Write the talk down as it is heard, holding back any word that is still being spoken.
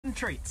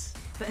some treats.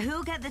 But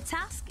who'll get the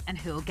task and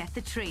who'll get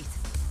the treat?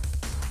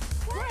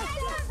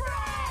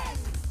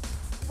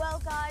 Well,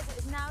 guys, it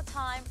is now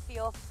time for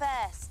your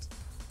first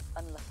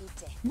unlucky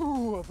dip.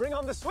 Ooh, bring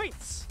on the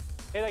sweets.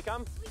 Here they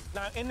come.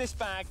 Now, in this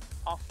bag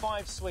are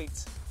 5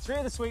 sweets. 3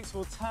 of the sweets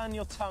will turn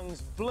your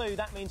tongues blue.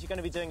 That means you're going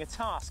to be doing a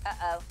task.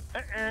 Uh-oh.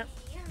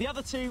 The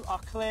other 2 are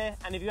clear,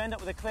 and if you end up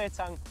with a clear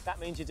tongue, that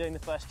means you're doing the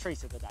first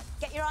treat of the day.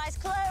 Get your eyes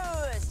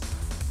closed.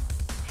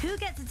 Who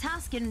gets the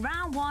task in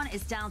round 1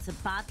 is down to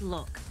bad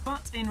luck.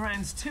 But in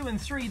rounds 2 and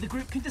 3, the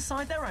group can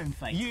decide their own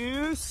fate.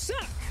 You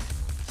suck!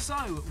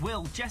 So,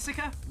 will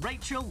Jessica,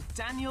 Rachel,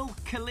 Daniel,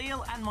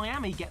 Khalil and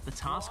Miami get the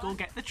task or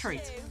get the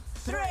treat?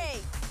 2, 3.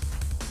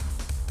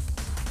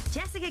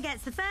 Jessica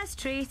gets the first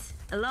treat,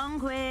 along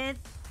with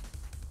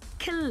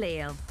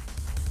Khalil.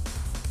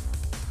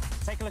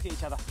 Take a look at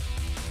each other.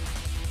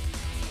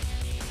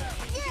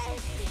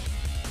 Yes!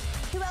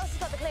 Who else has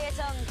got the clear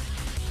tongue?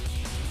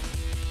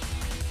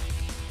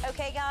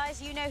 OK,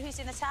 guys, you know who's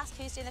doing the task,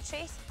 who's doing the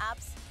treat.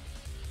 Abs,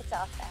 it's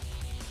our turn.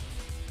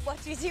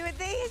 What do we do with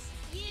these?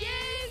 You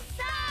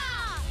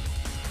start!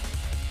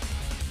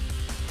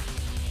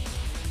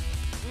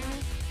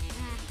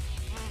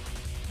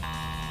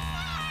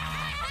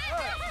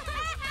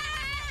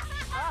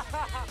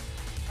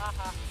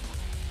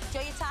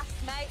 Enjoy your task,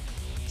 mate.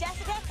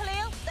 Jessica,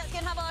 Khalil, let's go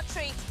and have our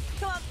treat.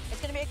 Come on,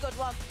 it's going to be a good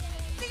one.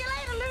 See you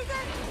later,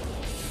 loser.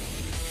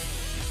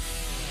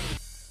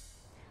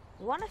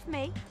 1 of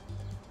me,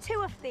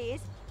 2 of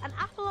these, an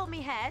apple on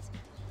me head,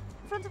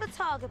 in front of a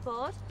target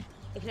board.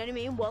 It can only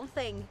mean one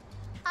thing.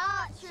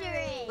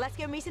 Archery! Let's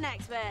go meet an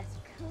expert.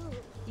 Cool.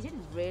 You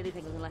didn't really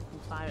think I was going to let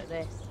them fire at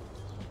this.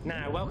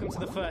 Now, welcome to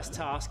the first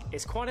task.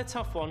 It's quite a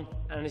tough one,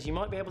 and as you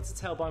might be able to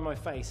tell by my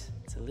face,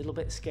 it's a little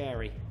bit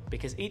scary,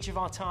 because each of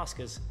our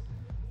taskers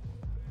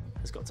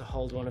has got to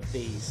hold one of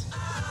these.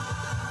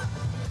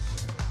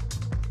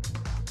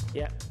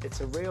 Yeah, it's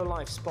a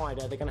real-life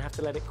spider. They're going to have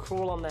to let it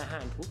crawl on their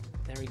hand. Ooh,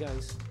 there he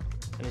goes.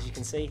 And as you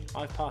can see,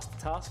 I've passed the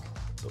task,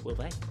 but will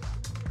they?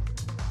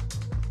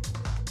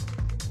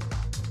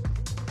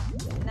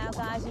 Now,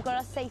 guys, we've got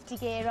our safety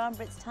gear on,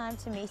 but it's time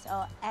to meet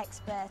our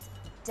expert,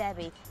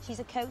 Debbie. She's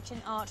a coach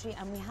in archery,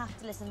 and we have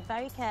to listen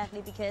very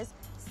carefully because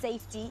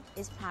safety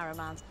is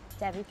paramount.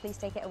 Debbie, please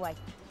take it away.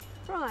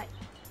 Right,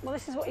 well,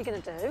 this is what you're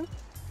going to do.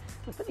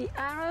 You put the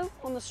arrow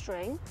on the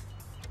string.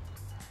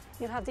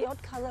 You'll have the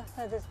odd colour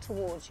feathers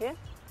towards you.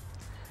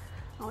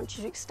 I want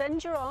you to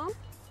extend your arm,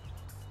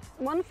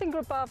 1 finger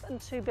above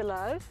and 2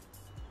 below,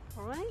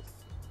 all right?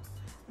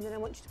 And then I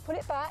want you to put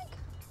it back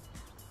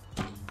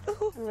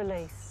and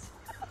release.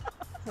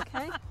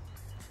 OK?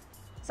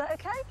 Is that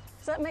OK?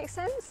 Does that make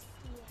sense?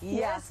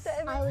 Yes.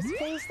 Debbie? I was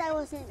pleased I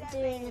wasn't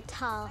doing a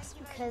task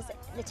because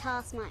the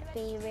task might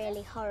be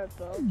really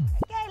horrible.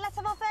 OK, let's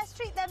have our first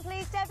treat then,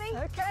 please, Debbie.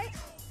 OK.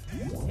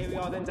 Here we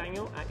are then,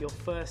 Daniel, at your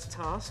first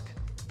task.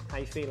 How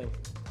are you feeling?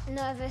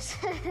 Nervous,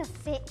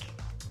 sick.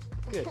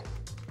 Good.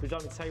 Would you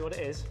like me to tell you what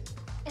it is?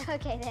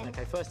 OK then.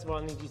 OK, first of all,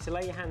 I need you to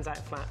lay your hands out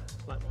flat,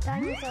 like that.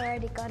 Daniel's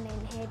already gone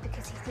in here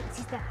because he thinks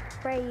he's the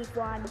brave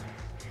one.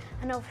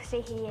 And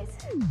obviously he is.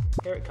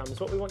 Here it comes.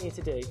 What we want you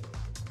to do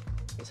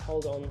is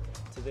hold on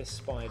to this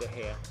spider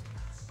here.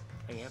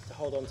 And you have to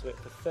hold on to it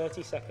for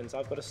 30 seconds.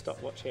 I've got a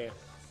stopwatch here.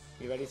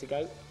 You ready to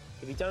go?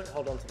 If you don't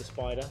hold on to the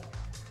spider,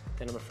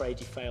 then I'm afraid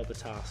you failed the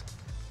task.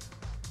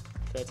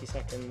 30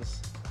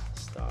 seconds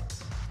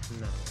starts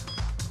now.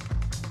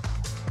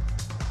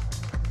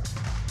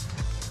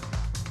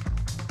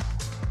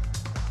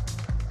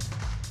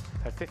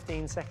 So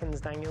 15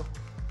 seconds, Daniel.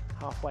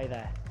 Halfway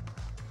there.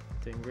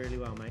 Doing really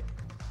well, mate.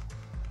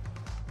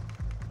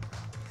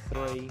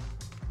 3,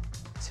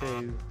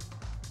 2,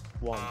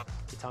 1.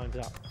 Your time's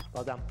up.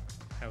 Well done.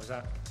 How was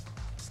that?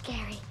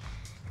 Scary.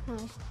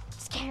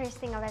 Scariest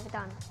thing I've ever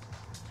done.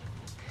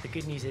 The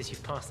good news is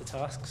you've passed the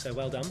task, so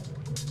well done.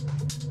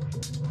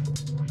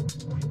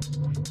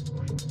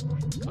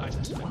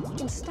 You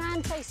can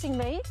stand facing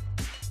me.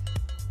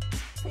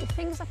 Put your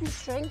fingers up in the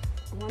string.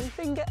 1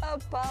 finger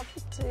above,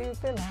 2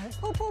 below.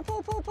 Pull, pull,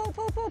 pull, pull, pull,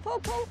 pull, pull, pull,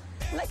 pull.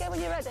 Let go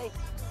when you're ready.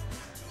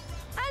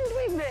 And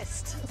we've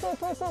missed. Pull,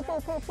 pull, pull,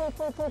 pull, pull, pull,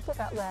 pull, pull, pull.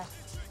 Out there.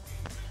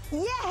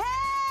 Yay!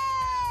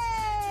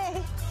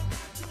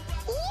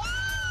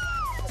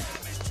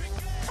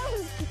 That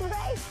was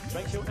great.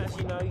 Rachel, as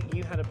you know,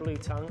 you had a blue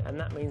tongue, and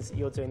that means that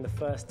you're doing the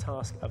first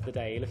task of the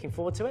day. Are you looking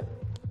forward to it?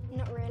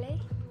 Not really.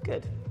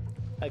 Good.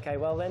 OK,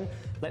 well then,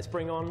 let's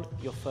bring on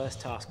your first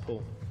task,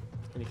 Paul.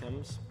 Here he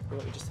comes. I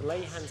want you just to lay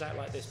your hands out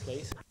like this,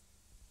 please.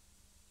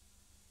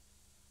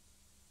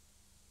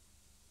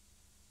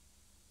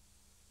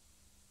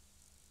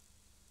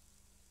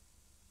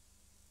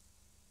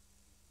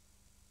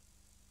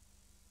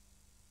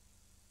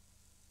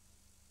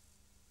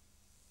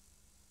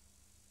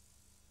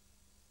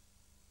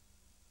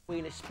 We're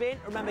going to spin.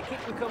 Remember,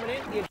 keep them coming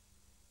in.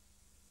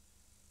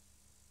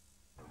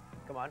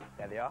 Come on,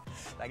 there they are.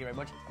 Thank you very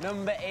much.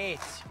 Number 8.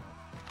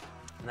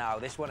 Now,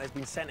 this one has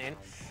been sent in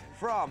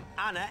from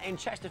Anna in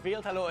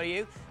Chesterfield. Hello to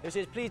you. This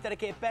is please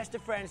dedicate Best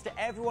of Friends to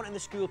everyone in the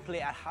school play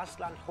at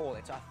Hasland Hall.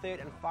 It's our third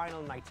and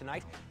final night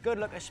tonight. Good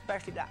luck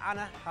especially to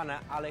Anna,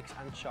 Hannah, Alex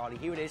and Charlie.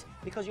 Here it is,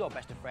 because you're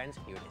best of friends,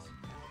 here it is.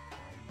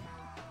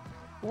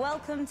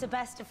 Welcome to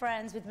Best of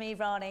Friends with me,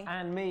 Ronnie.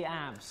 And me,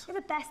 Abs.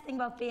 You're the best thing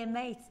about being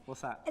mates.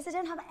 What's that? Is I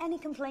don't have any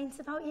complaints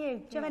about you.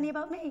 Do you have any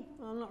about me?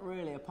 Well, not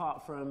really,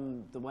 apart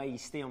from the way you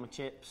steal my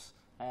chips,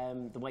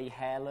 the way your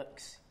hair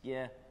looks,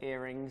 your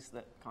earrings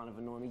that kind of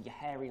annoy me, your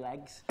hairy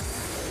legs.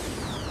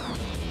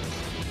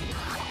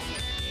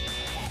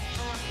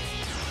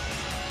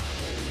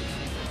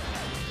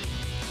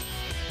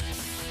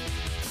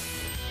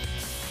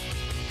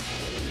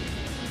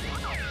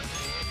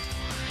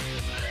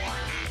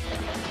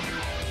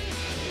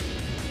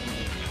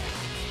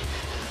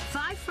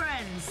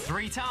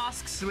 3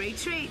 tasks. 3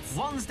 treats.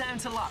 1's down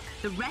to luck.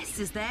 The rest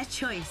is their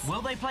choice.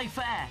 Will they play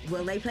fair?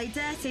 Will they play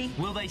dirty?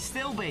 Will they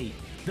still be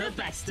the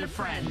best of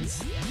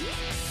friends?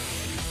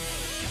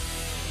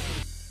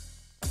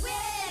 We're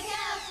the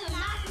girls from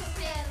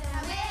Macclesfield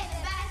and we're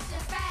the best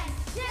of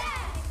friends.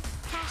 Yeah!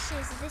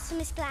 Tasha's a little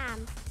Miss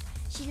Glam.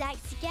 She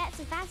likes to get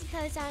some fancy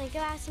clothes on and go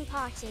out and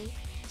party.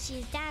 She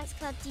is dance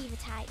club diva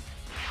type.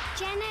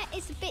 Jenna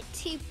is a bit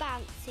too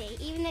bouncy,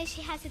 even though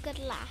she has a good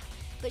laugh,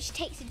 but she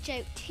takes a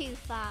joke too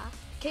far.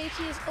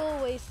 Katie is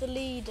always the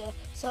leader,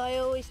 so I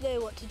always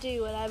know what to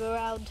do when I'm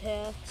around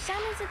her.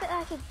 Shannon's a bit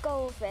like a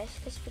goldfish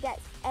because she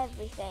forgets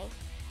everything,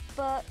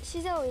 but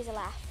she's always a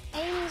laugh.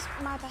 Amy's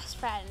my best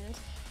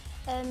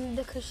friend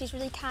because she's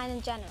really kind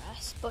and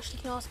generous, but she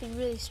can also be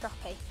really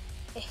stroppy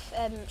if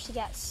she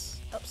gets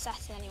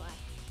upset in any way.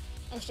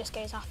 And she just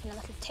goes off in a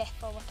little tiff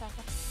or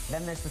whatever.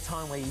 Then there's the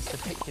time where you used to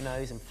pick your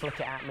nose and flick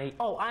it at me.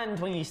 Oh, and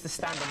when you used to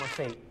stand on my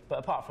feet. But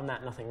apart from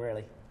that, nothing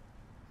really.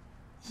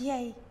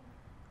 Yay.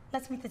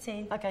 Let's meet the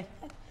team. Okay.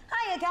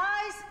 Hiya,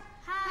 guys.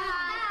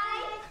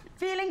 Hi!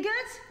 Feeling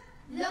good?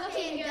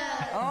 Looking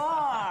good!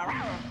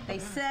 Oh, they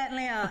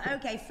certainly are.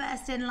 Okay,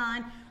 first in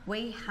line,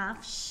 we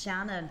have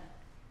Shannon.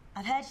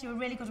 I've heard you do a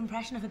really good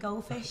impression of a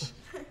goldfish.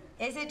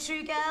 Is it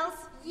true, girls?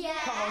 Yeah!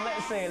 Come on,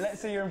 let's see it.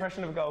 Let's see your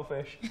impression of a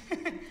goldfish.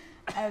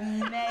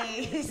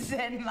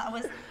 Amazing. That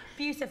was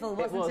beautiful,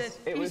 wasn't it?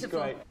 It was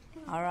great.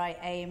 All right,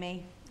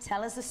 Amy,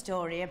 tell us a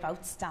story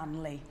about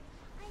Stanley.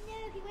 I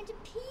know, he went and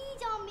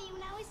peed on me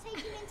when I was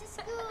taking him to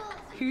school.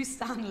 Who's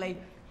Stanley?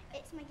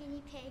 It's my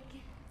guinea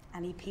pig.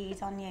 And he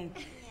peed on you?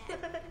 Yeah.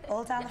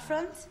 All down the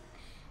front?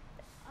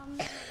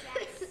 Yes.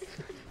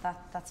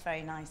 That's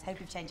very nice. Hope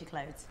you've changed your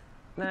clothes.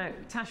 Now,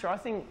 Tasha, I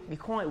think you're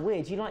quite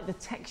weird. You like the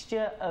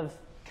texture of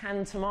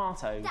canned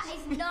tomatoes. That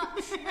is not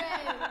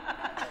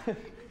true!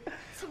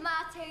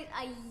 Tomatoes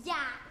are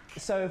yak!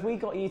 So if we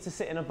got you to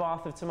sit in a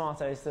bath of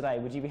tomatoes today,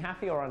 would you be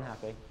happy or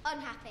unhappy?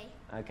 Unhappy.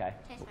 Okay.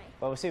 Tastes funny.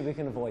 Well, we'll see if we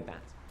can avoid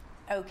that.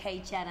 Okay,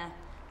 Jenna,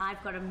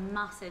 I've got a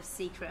massive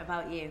secret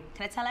about you.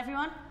 Can I tell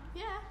everyone?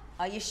 Yeah,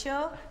 Are you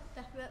sure?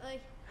 definitely.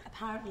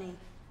 Apparently,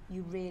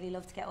 you really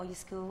love to get all your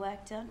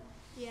schoolwork done.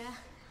 Yeah.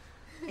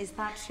 Is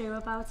that true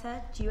about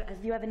her?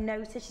 Have you ever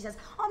noticed? She says,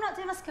 oh, I'm not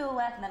doing my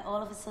schoolwork, and then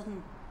all of a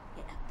sudden,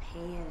 it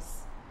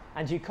appears.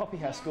 And you copy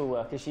her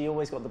schoolwork? Has she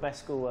always got the best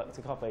schoolwork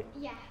to copy?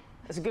 Yeah.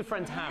 It's a good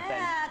friend to have, then.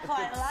 Yeah, It's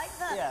quite good- like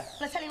that. Yeah.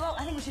 Well, I tell you what,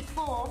 I think we should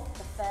form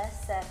the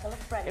first circle of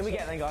friendship. Here we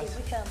get then, guys.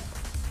 Here we come.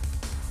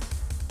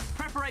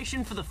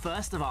 Preparation for the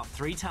first of our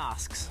 3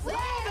 tasks. We're the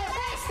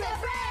best of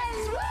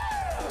friends!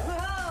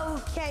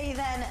 Woo! Okay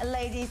then,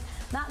 ladies,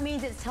 that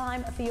means it's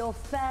time for your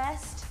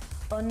first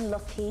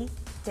unlucky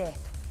dip.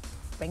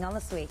 Bring on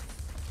the sweets.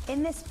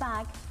 In this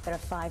bag, there are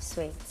 5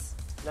 sweets.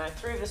 Now,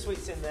 3 of the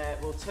sweets in there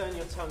will turn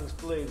your tongues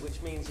blue,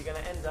 which means you're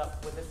going to end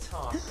up with a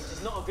tart, which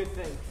is not a good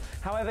thing.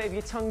 However, if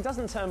your tongue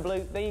doesn't turn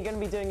blue, then you're going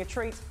to be doing a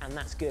treat, and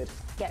that's good.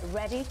 Get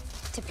ready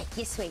to pick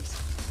your sweet.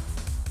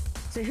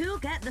 So who'll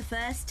get the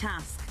first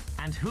task?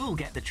 And who'll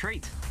get the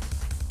treat?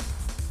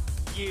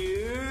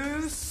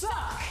 You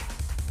suck!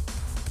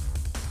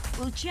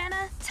 Will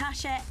Jenna,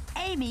 Tasha,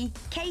 Amy,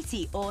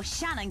 Katie or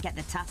Shannon get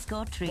the task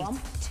or treat? 1,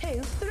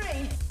 2,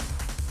 3.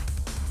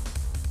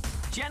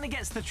 Jenna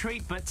gets the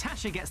treat, but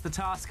Tasha gets the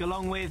task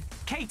along with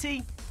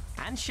Katie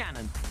and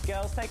Shannon.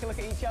 Girls, take a look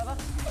at each other.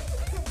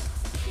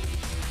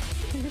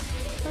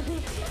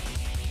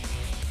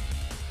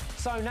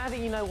 So now that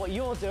you know what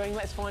you're doing,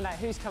 let's find out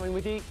who's coming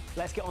with you.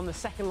 Let's get on the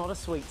second lot of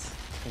sweets.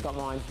 I've got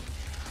mine.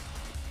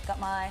 Got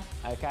mine.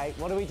 Okay,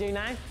 what do we do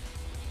now?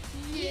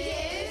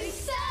 You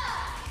suck!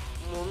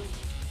 1,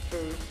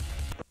 2.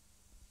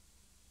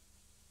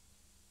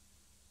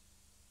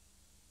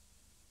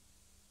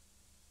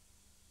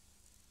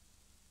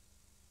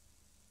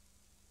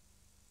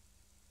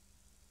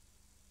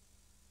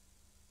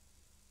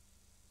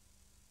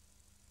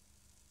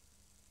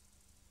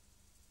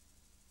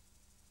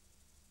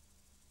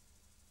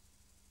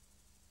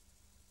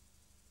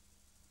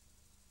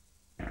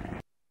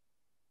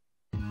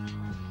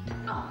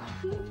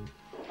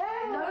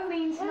 No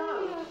means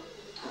no.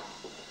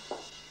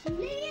 Leave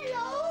me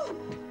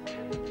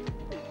alone!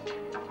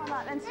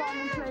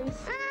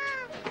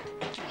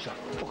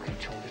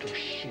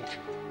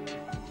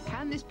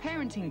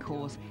 parenting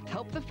course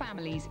help the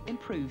families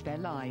improve their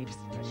lives.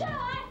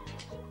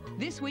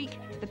 This week,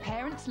 the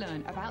parents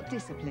learn about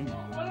discipline.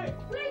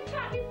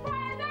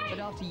 But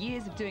after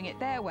years of doing it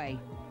their way,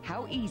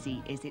 how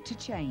easy is it to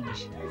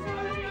change?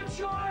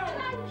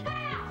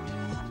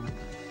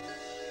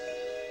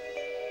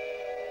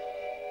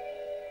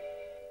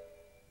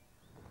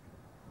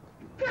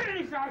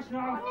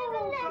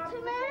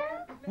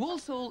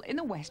 Walsall in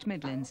the West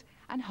Midlands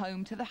and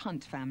home to the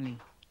Hunt family.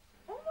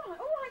 All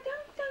right,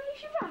 don't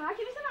lose your rag.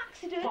 It was an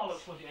accident.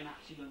 Bollocks, was it an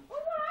accident? Well,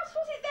 what else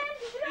was it then?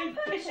 Was it on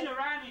purpose? Pissing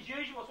around as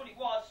usual, that's what it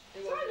was.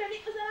 Simon,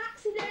 it was an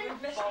accident.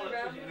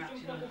 Bollocks, was it an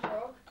accident?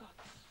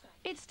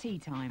 It's tea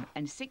time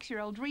and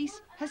 6-year-old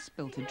Reese has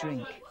spilt a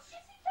drink. This is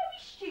very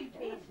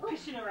stupid.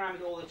 Pissing around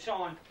with it all the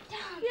time. Yeah,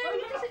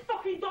 you get this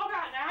fucking dog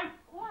out now.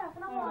 Why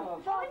haven't I never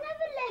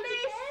let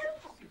him out.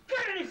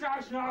 Get in his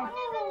house now. I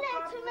never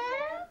let him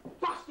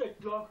out. Bastard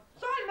dog.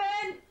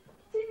 Simon!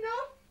 It's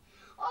enough.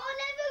 Oh,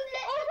 never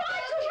let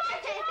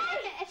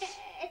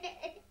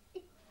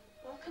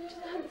Welcome to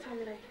the Hunt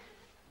family.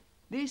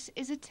 This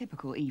is a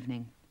typical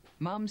evening.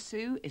 Mum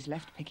Sue is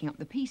left picking up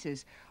the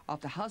pieces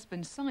after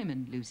husband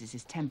Simon loses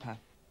his temper.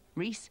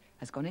 Reese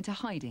has gone into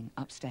hiding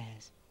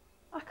upstairs.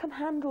 I can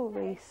handle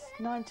Reese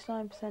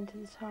 99%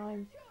 of the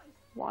time.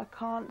 What I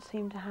can't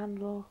seem to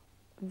handle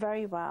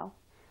very well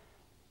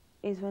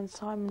is when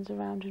Simon's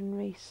around and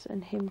Reese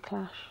and him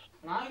clash.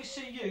 And I only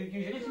see you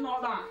use anything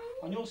like that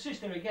on your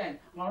sister again,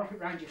 and I'll wrap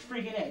it round your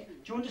friggin' head. Do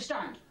you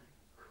understand?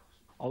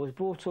 I was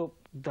brought up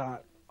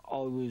that I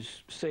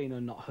was seen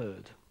and not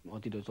heard. I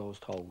did as I was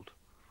told.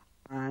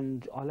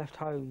 And I left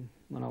home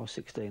when I was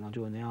 16. I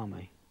joined the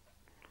army.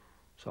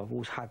 So I've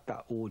always had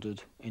that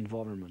ordered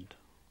environment.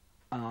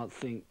 And I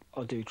think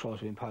I do try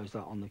to impose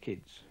that on the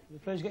kids.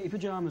 Please get your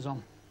pyjamas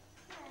on.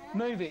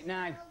 Move it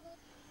now.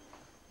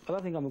 I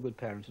don't think I'm a good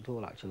parent at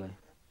all, actually.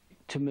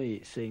 To me,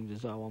 it seems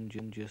as though I'm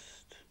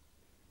just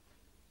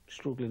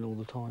struggling all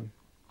the time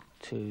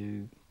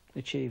to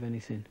achieve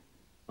anything.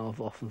 I've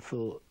often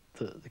thought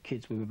that the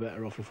kids would be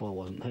better off if I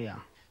wasn't here.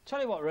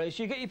 Tell you what, Reese,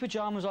 you get your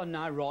pyjamas on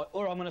now, right,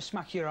 or I'm going to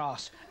smack your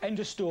ass. End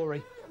of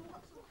story.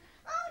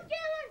 Oh, get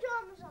my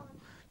pyjamas on.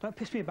 Don't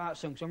piss me about,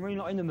 son, 'cause I'm really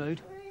not in the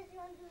mood.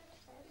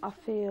 I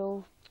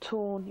feel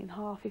torn in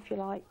half, if you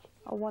like.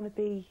 I want to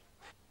be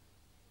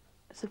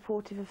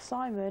supportive of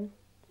Simon,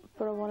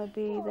 but I want to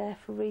be there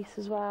for Reese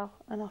as well,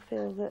 and I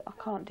feel that I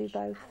can't do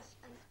both.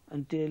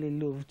 And dearly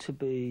love to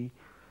be,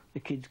 the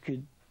kids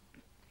could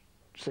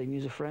see me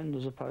as a friend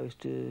as opposed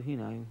to, you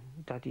know,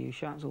 Daddy who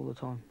shouts all the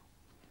time.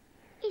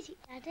 Is it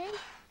Daddy?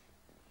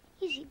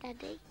 Is it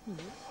Daddy?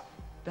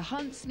 The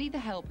Hunts need the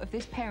help of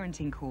this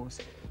parenting course,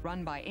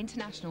 run by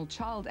international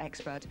child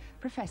expert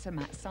Professor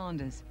Matt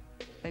Sanders.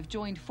 They've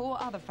joined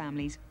 4 other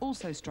families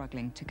also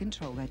struggling to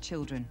control their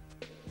children.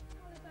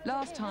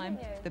 Last time,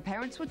 the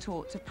parents were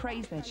taught to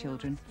praise their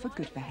children for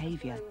good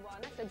behaviour.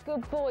 That's a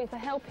good boy for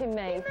helping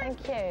me,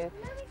 thank you.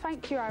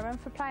 Thank you, Aaron,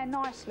 for playing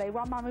nicely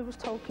while Mummy was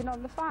talking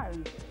on the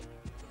phone.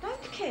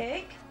 Don't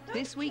kick.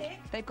 This week,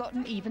 they've got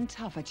an even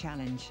tougher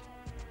challenge.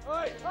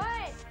 Oi!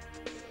 Oi!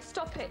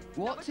 Stop it.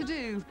 What to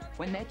do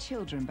when their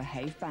children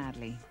behave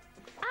badly.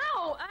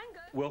 Ow!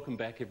 Anger! Welcome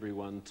back,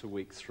 everyone, to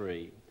week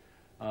 3.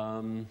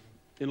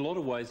 In a lot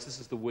of ways, this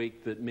is the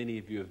week that many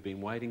of you have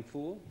been waiting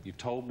for. You've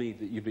told me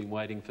that you've been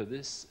waiting for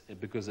this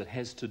because it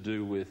has to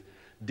do with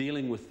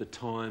dealing with the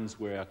times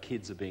where our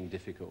kids are being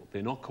difficult.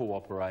 They're not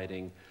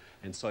cooperating,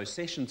 and so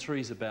session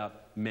 3 is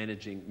about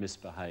managing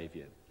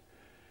misbehaviour.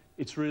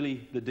 It's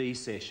really the D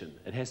session.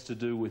 It has to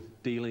do with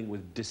dealing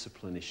with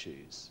discipline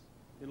issues.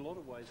 In a lot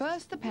of ways,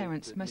 first, the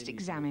parents must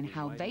examine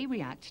how they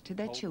react to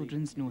their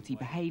children's naughty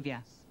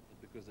behaviour.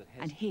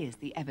 And here's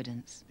the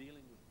evidence.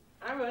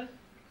 Aaron,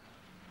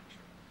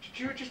 did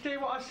you just hear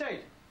what I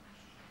said?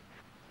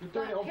 You're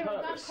doing it on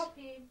purpose.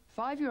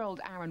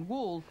 5-year-old Aaron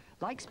Wall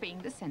likes being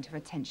the centre of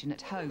attention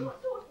at home.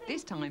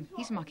 This time,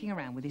 he's mucking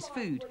around with his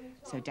food,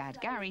 so Dad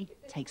Gary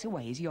takes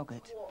away his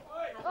yoghurt.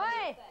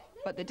 Oi!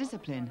 But the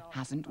discipline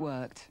hasn't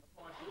worked.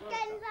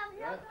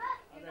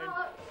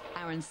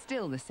 Aaron's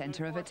still the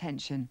centre of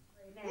attention.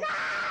 No!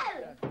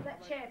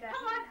 That chair down.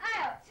 Come on,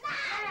 out!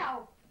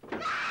 Now! No!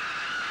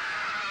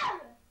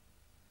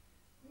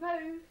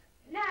 Move.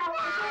 Now,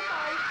 no!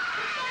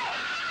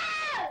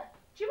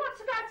 Do you want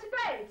to go to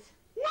bed?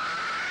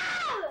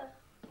 No!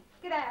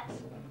 Get out.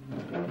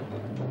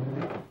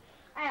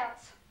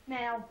 Out.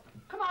 Now.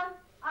 Come on.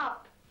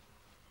 Up.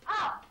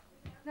 Up.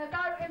 Now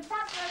go in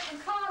front and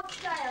calm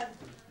down.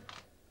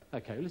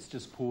 Okay, let's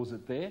just pause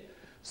it there.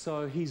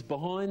 So he's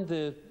behind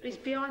the... He's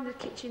behind the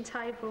kitchen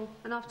table,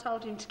 and I've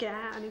told him to get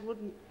out, and he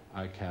wouldn't.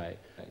 Okay,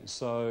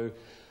 so,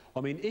 I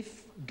mean,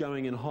 if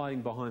going and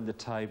hiding behind the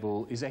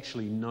table is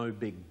actually no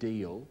big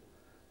deal,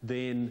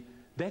 then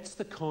that's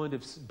the kind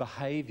of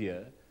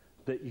behaviour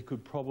that you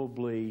could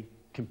probably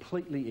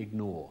completely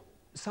ignore.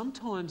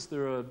 Sometimes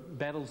there are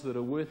battles that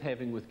are worth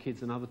having with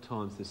kids, and other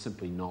times they're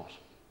simply not.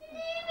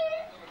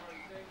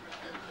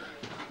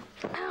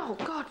 Ow,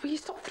 God, will you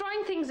stop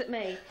throwing things at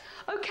me?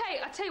 OK,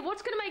 I tell you,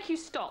 what's going to make you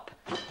stop?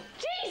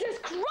 Jesus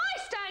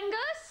Christ,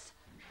 Angus!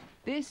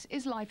 This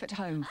is life at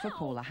home for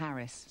Paula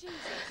Harris.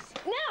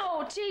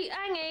 No, gee,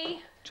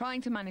 Angie. Trying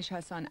to manage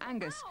her son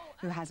Angus,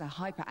 who has a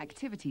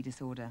hyperactivity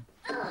disorder.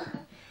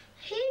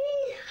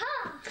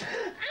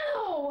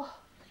 Ow!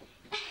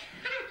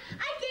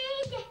 I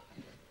did!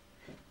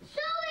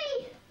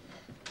 Sorry!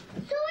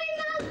 Sorry,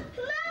 Mum!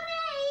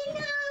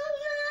 Mummy!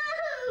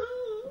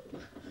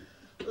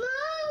 No!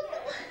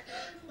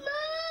 Mum!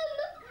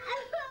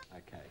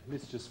 Okay,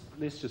 let's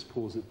just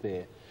pause it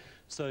there.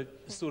 So,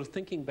 sort of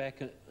thinking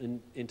back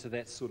into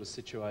that sort of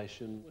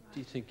situation, what do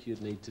you think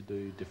you'd need to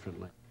do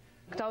differently?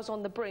 I was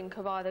on the brink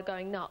of either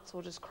going nuts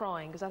or just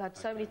crying because I'd had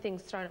so many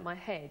things thrown at my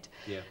head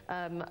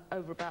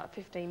over about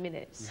 15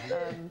 minutes.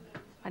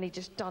 And he'd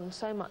just done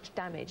so much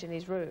damage in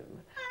his room.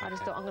 I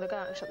just thought, I'm going to go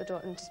out and shut the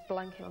door and just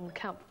blank him. I'm going to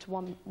count to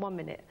one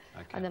minute,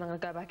 and then I'm going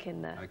to go back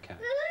in there. Okay.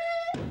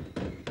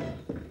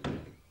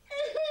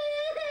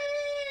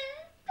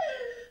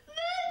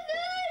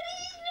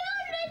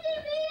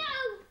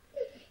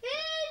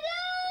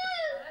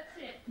 That's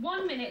it.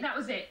 1 minute, that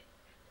was it.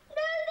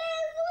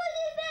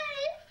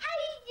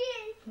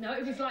 No,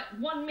 it was like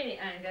 1 minute,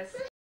 Angus.